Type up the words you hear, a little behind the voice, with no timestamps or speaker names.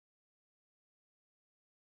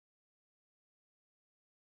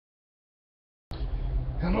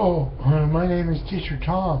Hello, my name is Teacher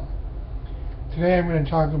Tom. Today I'm going to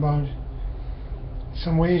talk about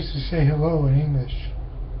some ways to say hello in English.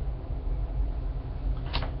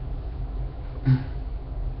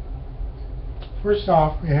 First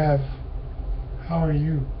off, we have, how are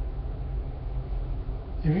you?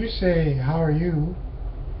 If you say, how are you,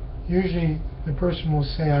 usually the person will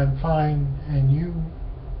say, I'm fine, and you,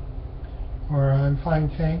 or I'm fine,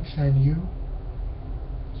 thanks, and you.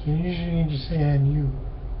 So you usually need to say, and you.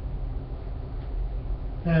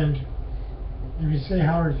 And if you say,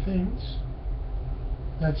 how are things,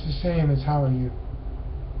 that's the same as how are you.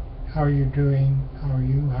 How are you doing? How are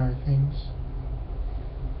you? How are things?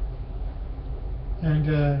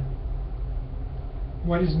 And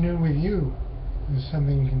what is new with you is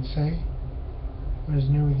something you can say. What is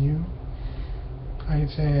new with you? I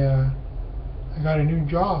could say, I got a new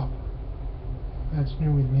job. That's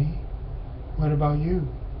new with me. What about you?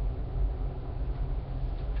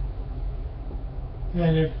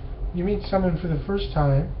 And if you meet someone for the first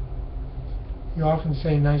time, you often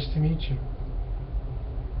say, nice to meet you.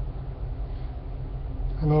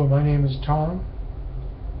 Hello, my name is Tom.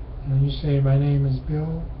 And you say, my name is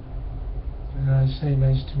Bill. And I say,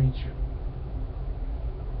 nice to meet you.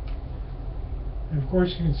 And of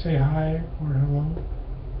course you can say hi or hello.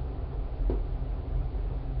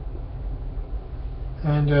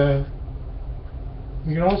 And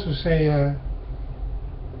you can also say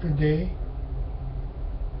good day,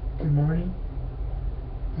 good morning,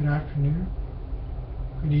 good afternoon,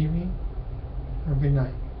 good evening, or good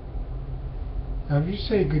night. Now if you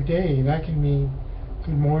say good day, that can mean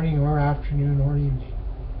good morning or afternoon or evening.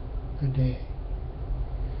 Good day.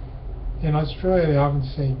 In Australia they often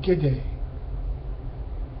say good day.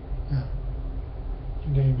 Yeah.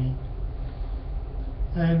 Good day, mate.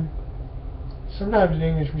 And sometimes in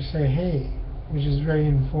English we say hey, which is very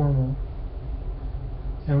informal.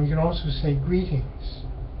 And we can also say greetings,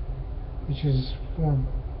 which is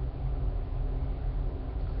formal.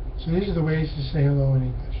 So these are the ways to say hello in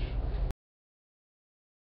English.